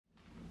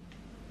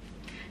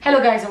Hello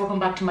guys, and welcome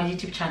back to my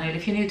YouTube channel.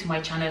 If you're new to my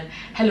channel,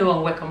 hello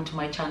and welcome to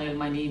my channel.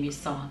 My name is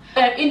Summer.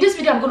 In this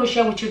video, I'm going to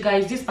share with you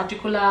guys this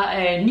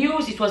particular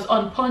news. It was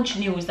on Punch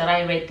News that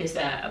I read this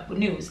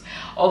news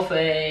of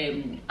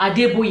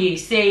Adeboye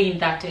saying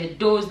that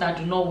those that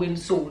do not win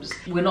souls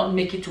will not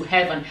make it to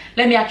heaven.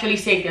 Let me actually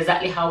say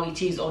exactly how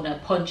it is on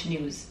Punch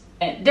News.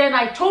 Then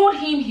I told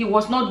him he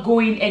was not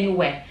going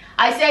anywhere.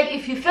 I said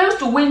if he fails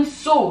to win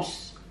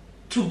souls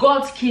to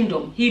God's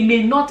kingdom, he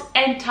may not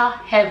enter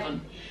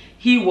heaven.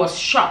 He was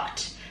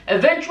shocked.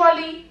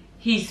 Eventually,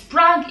 he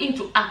sprang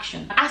into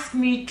action, asked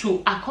me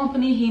to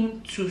accompany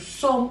him to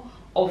some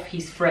of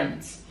his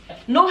friends.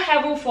 No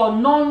heaven for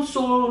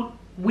non-soul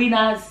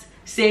winners,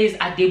 says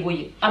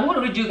Adeboye. I'm going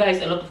to read you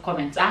guys a lot of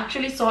comments. I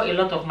actually saw a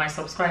lot of my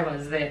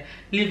subscribers there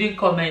leaving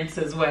comments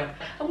as well.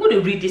 I'm going to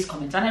read these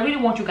comments, and I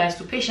really want you guys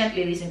to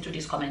patiently listen to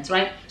these comments,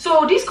 right?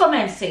 So this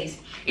comment says,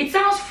 it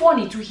sounds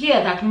funny to hear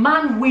that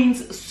man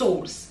wins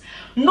souls.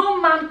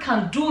 No man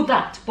can do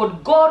that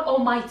but God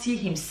Almighty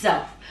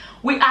himself.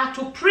 We are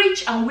to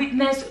preach and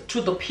witness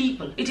to the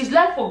people. It is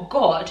left for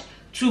God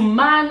to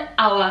man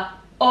our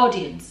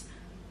audience.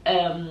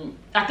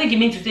 I think it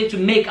means to say to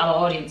make our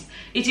audience.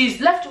 It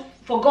is left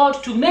for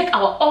God to make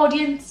our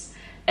audience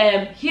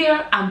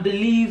hear and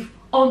believe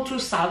unto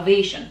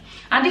salvation.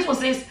 And this one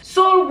says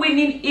soul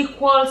winning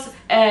equals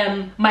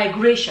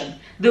migration.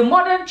 The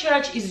modern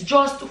church is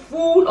just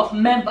full of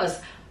members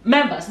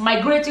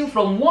migrating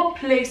from one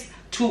place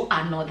to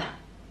another.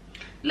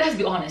 Let's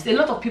be honest, a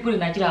lot of people in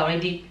Nigeria are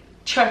already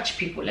church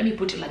people. Let me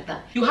put it like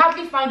that. You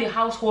hardly find a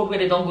household where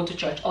they don't go to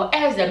church, or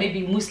else there may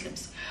be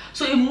Muslims.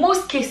 So in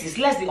most cases,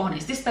 let's be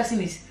honest, this person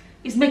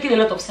is making a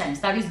lot of sense.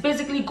 That is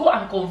basically go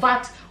and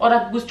convert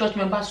other people's church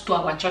members to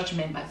our church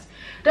members.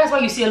 That's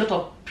why you see a lot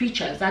of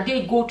preachers that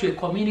they go to a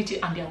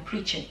community and they are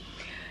preaching.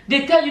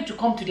 They tell you to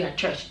come to their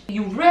church.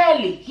 You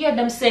rarely hear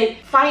them say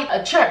find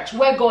a church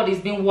where God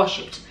is being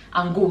worshipped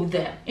and go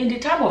there. In the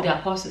time of the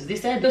apostles, they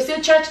say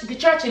church, the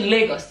church in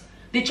Lagos,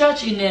 the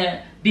church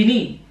in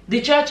Benin, the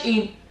church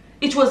in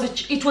it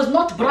was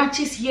not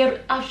branches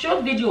here. I've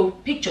shown video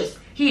pictures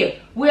here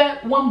where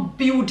one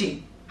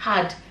building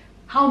had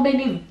how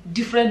many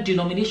different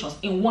denominations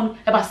in one,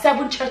 about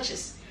 7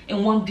 churches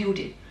in one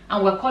building,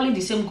 and we're calling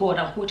the same God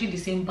and quoting the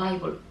same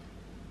Bible.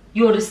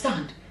 You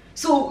understand?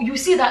 So you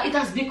see that it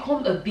has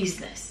become a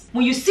business.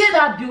 When you see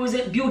that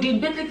building,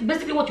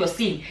 basically what you're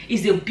seeing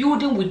is a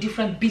building with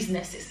different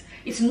businesses.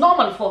 It's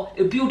normal for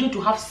a building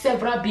to have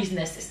several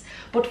businesses,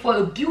 but for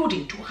a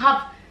building to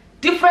have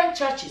different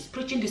churches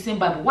preaching the same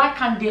Bible, why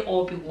can't they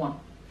all be one?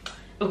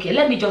 Okay,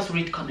 let me just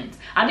read comments.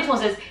 And this one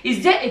says,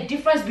 is there a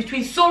difference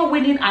between soul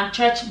winning and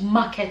church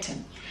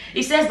marketing?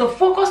 It says the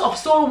focus of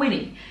soul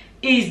winning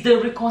is the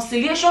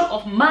reconciliation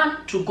of man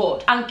to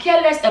God and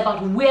careless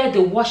about where they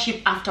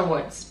worship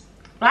afterwards,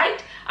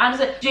 right? And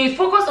the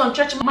focus on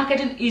church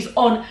marketing is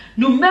on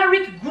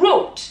numeric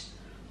growth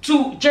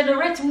to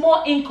generate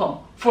more income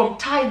from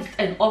tithes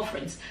and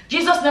offerings.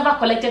 Jesus never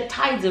collected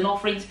tithes and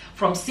offerings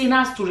from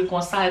sinners to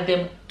reconcile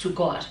them to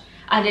God.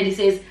 And then he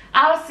says,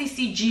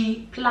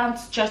 RCCG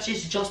plants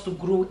churches just to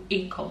grow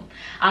income.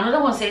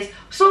 Another one says,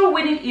 soul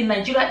winning in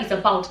Nigeria is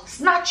about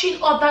snatching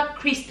other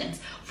Christians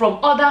from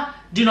other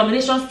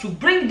denominations to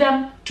bring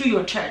them to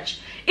your church.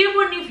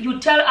 Even if you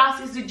tell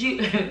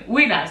RCCG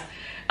winners,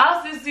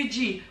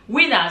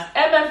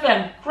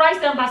 MFM,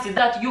 Christ Embassy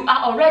that you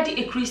are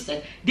already a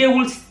Christian, they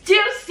will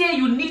still say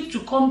you need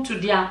to come to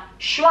their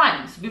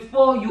shrines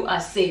before you are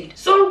saved.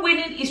 Soul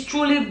winning is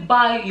truly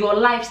by your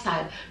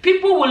lifestyle.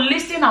 People will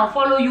listen and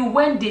follow you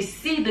when they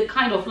see the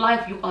kind of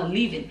life you are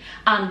living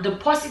and the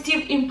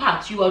positive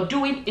impact you are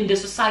doing in the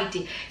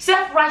society.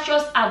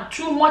 Self-righteous and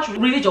too much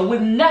religion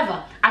will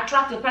never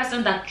attract a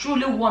person that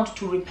truly wants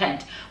to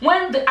repent.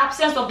 When the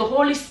absence of the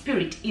Holy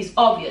Spirit is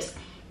obvious,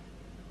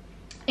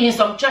 in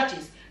some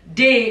churches,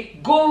 they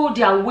go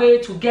their way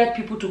to get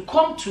people to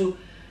come to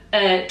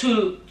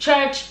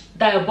church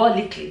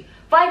diabolically.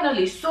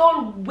 Finally,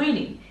 soul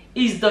winning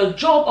is the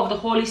job of the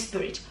Holy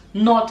Spirit,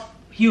 not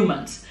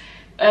humans.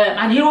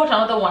 And he wrote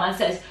another one and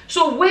says,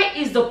 so where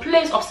is the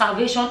place of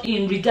salvation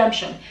in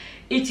redemption?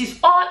 It is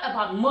all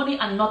about money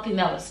and nothing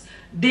else.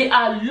 They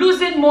are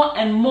losing more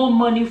and more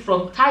money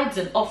from tithes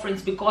and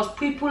offerings because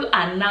people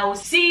are now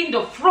seeing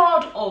the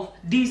fraud of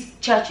these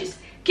churches.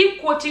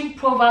 Keep quoting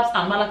Proverbs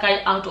and Malachi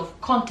out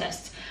of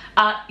context.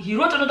 He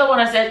wrote another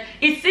one and said,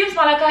 it seems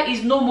Malachi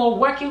is no more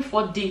working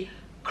for the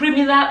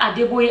criminal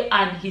Adeboye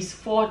and his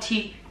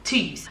 40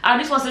 thieves.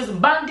 And this one says,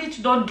 bandits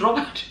don't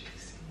drop.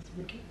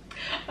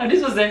 And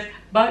this one says,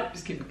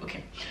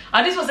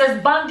 And this one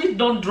says, bandits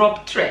don't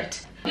drop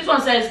threat. This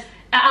one says,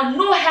 and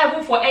no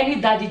heaven for any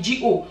daddy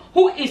GO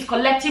who is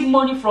collecting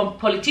money from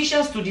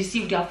politicians to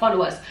deceive their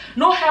followers.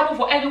 No heaven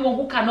for anyone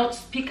who cannot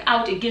speak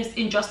out against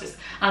injustice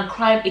and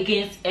crime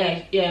against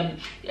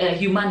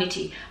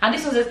humanity. And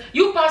this one says,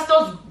 you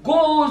pastors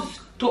goes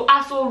to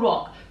Aso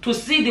Rock to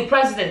see the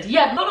president,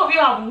 yet none of you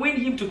have won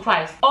him to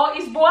Christ. Or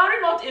is Buhari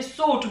not a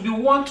soul to be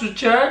won to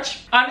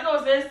church? And this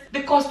one says,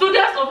 the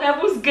custodians of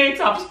heaven's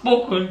gates have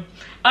spoken.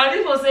 And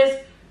this one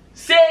says,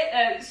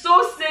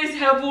 so says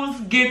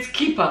heaven's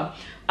gatekeeper.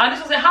 And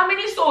this was how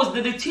many souls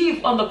did the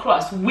thief on the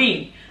cross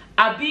win?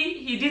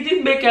 Abi, he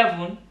didn't make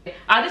heaven.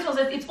 And this was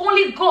it's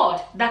only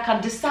God that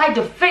can decide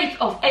the fate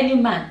of any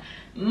man.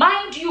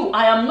 Mind you,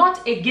 I am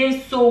not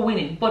against soul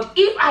winning, but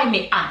if I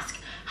may ask,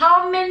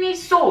 how many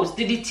souls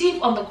did the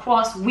thief on the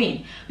cross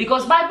win?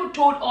 Because Bible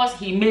told us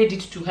he made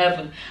it to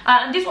heaven.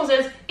 And this one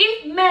says,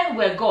 if men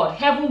were God,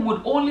 heaven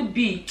would only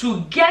be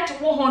to get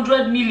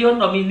 100 million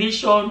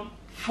nomination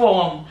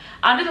from.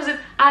 And this one says,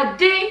 are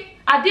they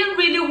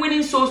really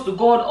winning souls to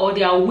God, or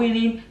they are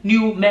winning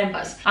new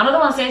members? Another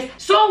one says,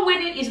 soul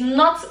winning is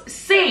not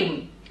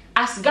same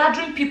as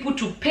gathering people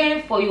to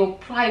pay for your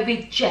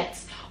private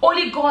jets.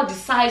 Only God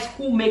decides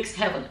who makes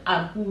heaven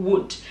and who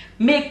won't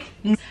make.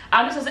 And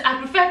this says, I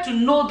prefer to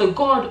know the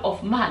God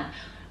of man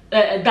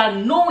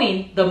than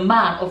knowing the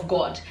man of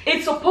God.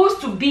 It's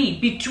supposed to be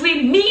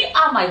between me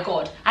and my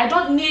God. I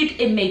don't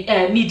need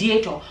a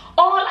mediator.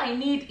 All I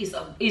need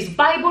is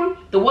Bible,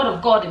 the word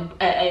of God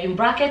in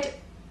bracket,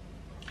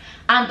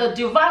 and the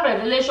divine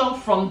revelation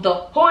from the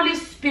Holy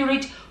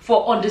Spirit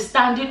for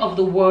understanding of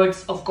the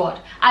words of God.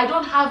 I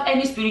don't have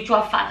any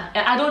spiritual father.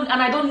 I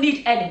don't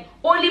need any.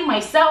 Only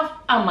myself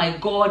and my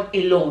God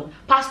alone.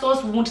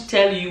 Pastors won't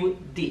tell you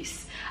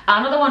this.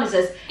 Another one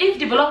says, if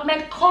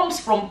development comes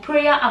from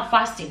prayer and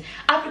fasting,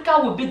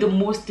 Africa will be the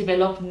most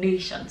developed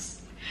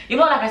nations. You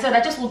know, like I said,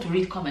 I just want to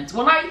read comments.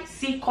 When I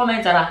see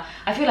comments that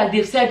I feel like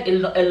they've said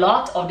a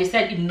lot, or they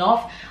said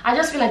enough, I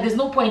just feel like there's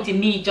no point in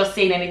me just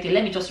saying anything.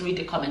 Let me just read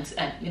the comments,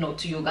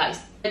 to you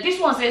guys.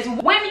 This one says,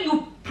 when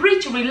you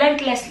preach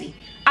relentlessly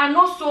and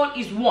no soul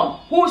is won,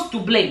 who's to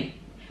blame?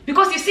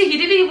 Because you see, he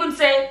didn't even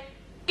say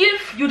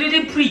if you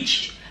didn't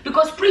preach,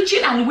 because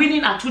preaching and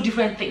winning are two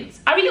different things.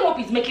 I really hope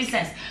it's making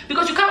sense,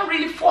 because you can't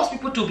really force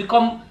people to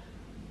become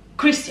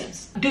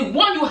Christians. The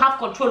one you have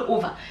control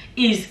over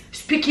is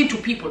speaking to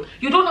people.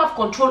 You don't have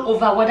control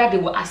over whether they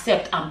will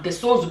accept and the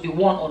souls will be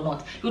won or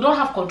not. You don't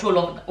have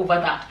control over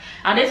that.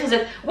 And this is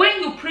it.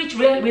 When you preach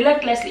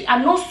relentlessly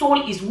and no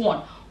soul is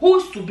won,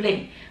 who's to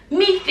blame?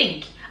 Me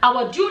think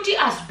our duty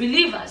as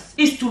believers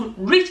is to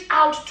reach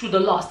out to the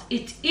lost.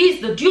 It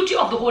is the duty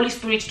of the Holy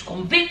Spirit to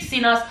convict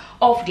sinners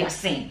of their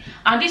sin.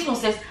 And this one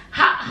says,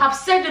 have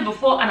said it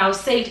before and I'll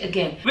say it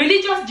again.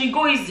 Religious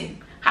jingoism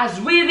has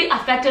really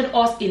affected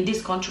us in this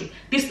country.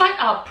 Despite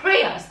our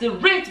prayers, the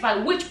rate by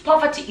which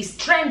poverty is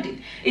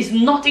trending is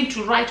nothing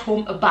to write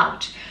home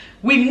about.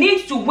 We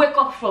need to wake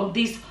up from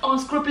this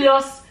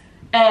unscrupulous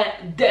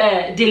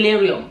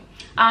delirium.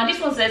 And this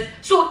one says,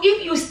 so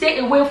if you stay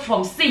away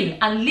from sin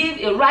and live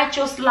a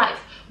righteous life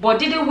but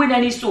didn't win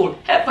any soul,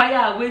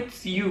 hellfire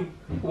awaits you.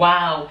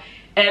 Wow.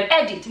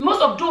 Edit.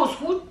 Most of those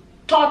who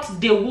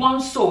thought they won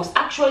souls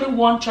actually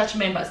won church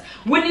members.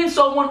 Winning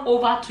someone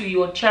over to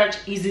your church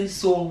isn't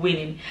soul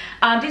winning.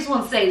 And this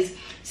one says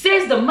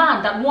the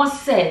man that once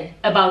said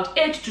about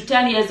 8 to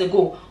 10 years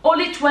ago,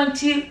 only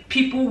 20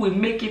 people will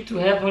make it to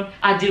heaven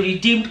at the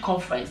Redeemed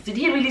Conference. Did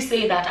he really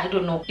say that? I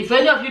don't know. If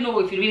any of you know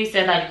if he really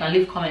said that, you can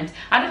leave comments.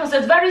 And this one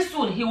says very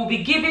soon he will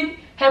be giving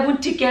heaven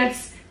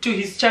tickets to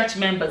his church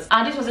members.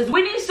 And this one says,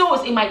 winning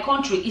souls in my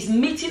country is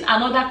meeting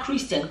another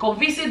Christian,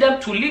 convincing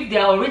them to leave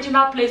their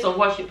original place of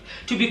worship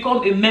to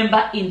become a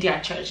member in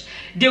their church.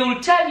 They will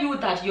tell you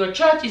that your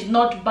church is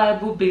not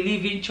Bible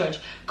believing church.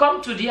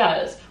 Come to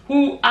theirs,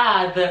 who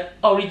are the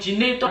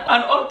originator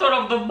and author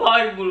of the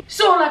Bible.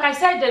 So like I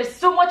said, there's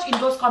so much in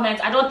those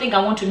comments. I don't think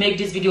I want to make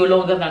this video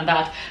longer than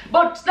that,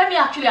 but let me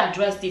actually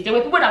address this. There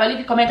were people that were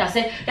leaving comments and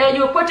said, hey,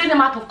 you're quoting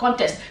them out of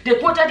context. They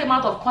quoted them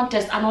out of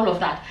context and all of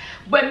that.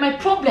 But my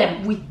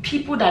problem with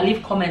people that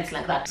leave comments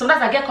like that,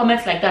 sometimes I get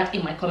comments like that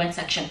in my comment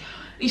section.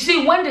 You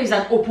see, when there is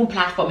an open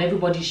platform,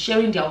 everybody's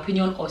sharing their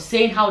opinion or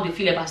saying how they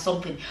feel about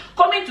something.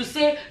 Coming to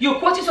say you're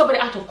quoting somebody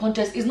out of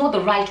context is not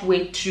the right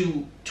way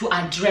to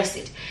address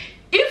it.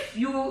 If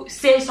you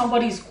say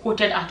somebody is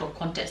quoted out of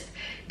context,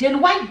 then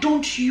why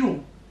don't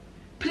you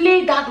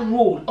play that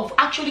role of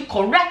actually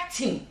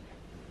correcting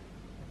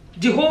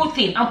the whole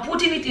thing and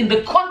putting it in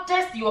the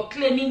context you're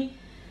claiming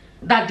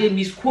that they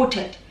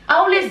misquoted? I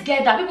always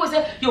get that people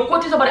say you're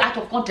quoting somebody out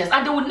of context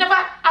and they would never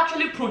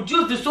actually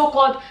produce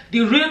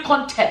the real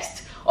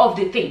context of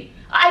the thing.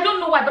 I don't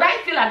know why, but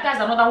I feel like that's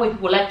another way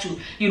people like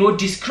to,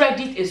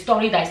 discredit a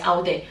story that is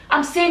out there.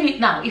 I'm saying it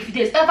now. If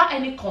there's ever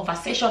any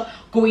conversation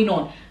going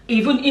on,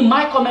 even in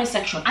my comment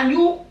section, and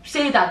you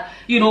say that,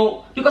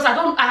 because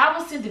I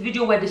haven't seen the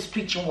video where this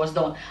preaching was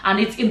done, and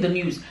it's in the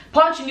news.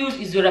 Punch News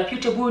is a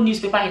reputable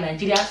newspaper in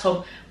Nigeria.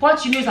 Some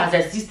Punch News has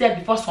existed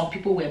before some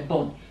people were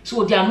born,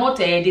 so they are not.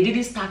 They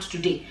didn't start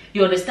today.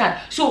 You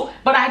understand? So,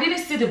 but I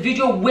didn't see the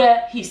video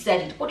where he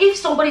said it. But if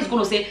somebody is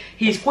going to say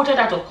he's quoted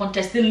out of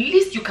context, the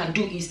least you can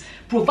do is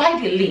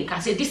provide a link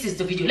and say this is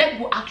the video. Let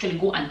people actually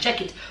go and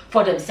check it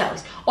for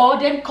themselves, or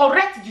then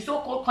correct the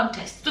so-called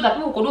context so that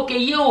people can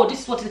okay,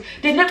 this is what it is.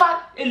 They never.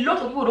 A lot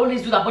of people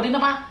always do that, but they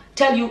never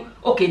tell you,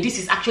 okay, this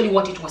is actually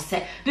what it was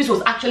said. This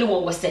was actually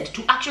what was said,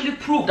 to actually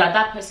prove that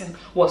that person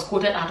was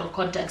quoted out of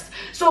context.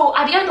 So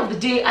at the end of the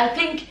day, I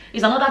think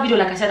it's another video.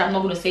 Like I said, I'm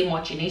not going to say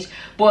much in it,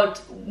 but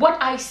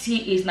what I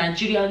see is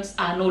Nigerians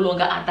are no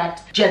longer at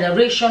that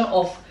generation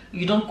of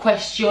you don't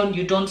question,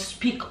 you don't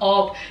speak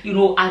up, you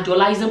know,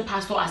 idolizing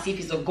pastor as if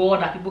he's a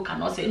god that people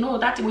cannot say, no,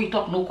 that's the way you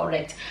talk, no,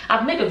 correct.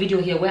 I've made a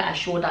video here where I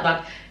show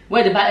that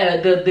where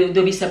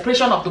there'll be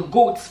separation of the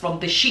goats from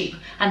the sheep,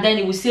 and then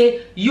it will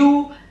say,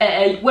 you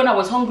when I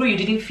was hungry you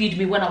didn't feed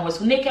me, when I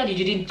was naked you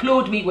didn't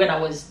clothe me, when I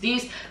was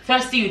this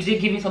thirsty you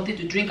didn't give me something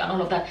to drink, and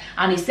all of that.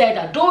 And he said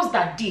that those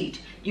that did,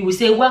 he will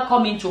say,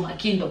 welcome into my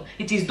kingdom.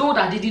 It is those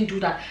that didn't do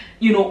that.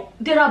 You know,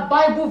 there are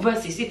Bible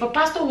verses. If a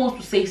pastor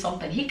wants to say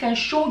something, he can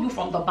show you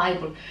from the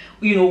Bible,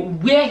 you know,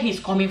 where he's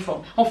coming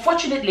from.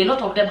 Unfortunately, a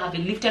lot of them have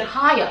been lifted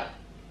higher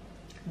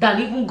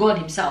than even God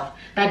himself,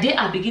 that they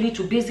are beginning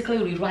to basically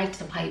rewrite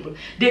the Bible.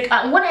 They,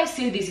 when I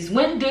say this, is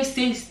when they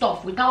say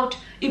stuff without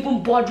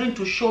even bothering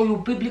to show you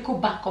biblical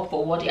backup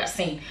for what they are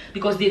saying,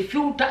 because they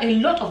feel that, a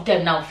lot of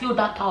them now feel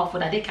that powerful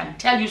that they can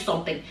tell you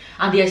something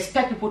and they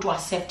expect people to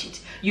accept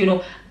it. You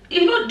know,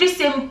 this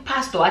same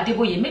pastor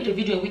Adeboye made a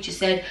video in which he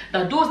said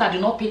that those that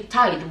do not pay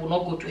tithe will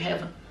not go to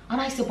heaven.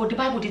 And I said, but the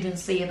Bible didn't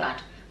say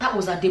that. That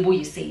was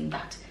Adeboye saying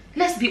that.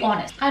 Let's be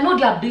honest. I know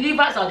their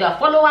believers or their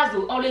followers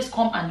will always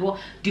come and will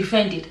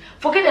defend it.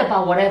 Forget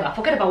about whatever.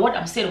 Forget about what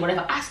I'm saying or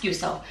whatever. Ask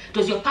yourself,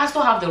 does your pastor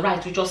have the right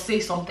to just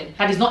say something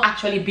that is not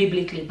actually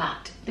biblically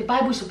backed? The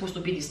Bible is supposed to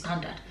be the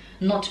standard.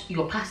 Not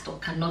your pastor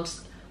cannot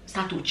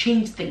start to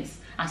change things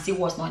and say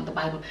what's not in the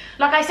Bible.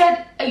 Like I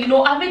said, you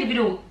know, I made a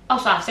video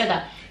also. I've said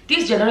that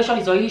this generation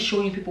is already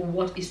showing people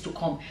what is to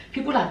come.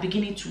 People are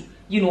beginning to,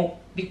 you know,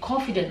 be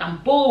confident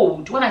and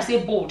bold. When I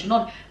say bold,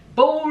 not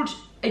bold,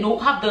 you know,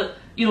 have the,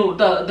 you know,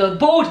 the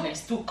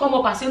boldness to come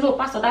up and say, no,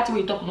 pastor, that's the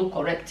way you talk, no,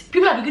 correct.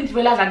 People are beginning to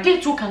realize that they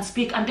too can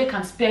speak and they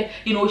can spare,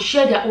 you know,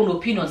 share their own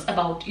opinions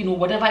about, you know,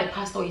 whatever a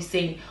pastor is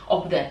saying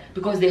up there,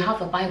 because they have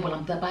the Bible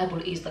and the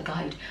Bible is the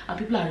guide, and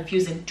people are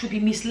refusing to be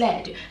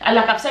misled. And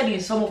like I've said in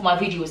some of my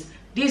videos,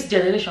 this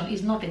generation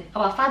is nothing.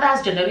 Our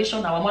father's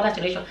generation, our mother's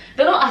generation,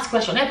 they don't ask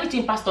questions.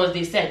 Everything pastors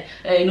they said,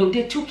 you know,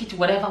 they took it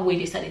whatever way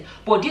they said it.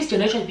 But this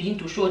generation begin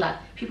to show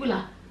that people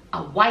are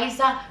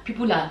wiser,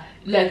 people are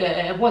like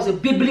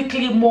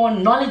biblically more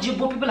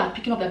knowledgeable, people are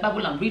picking up the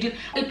Bible and reading.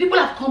 If people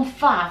have come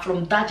far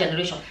from that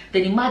generation,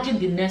 then imagine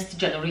the next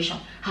generation,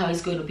 how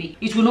it's going to be.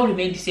 It will not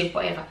remain the same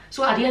forever.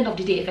 So at the end of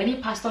the day, if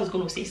any pastor is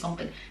going to say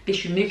something, they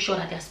should make sure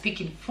that they're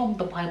speaking from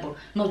the Bible,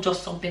 not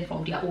just something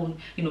from their own,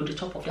 you know, the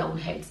top of their own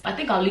heads. I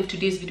think I'll leave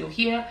today's video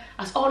here.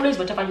 As always,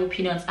 whatever your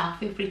opinions are,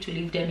 feel free to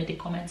leave them in the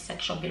comment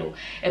section below.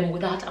 And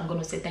with that, I'm going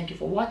to say thank you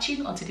for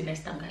watching. Until the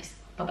next time, guys.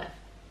 Bye-bye.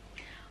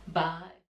 Bye.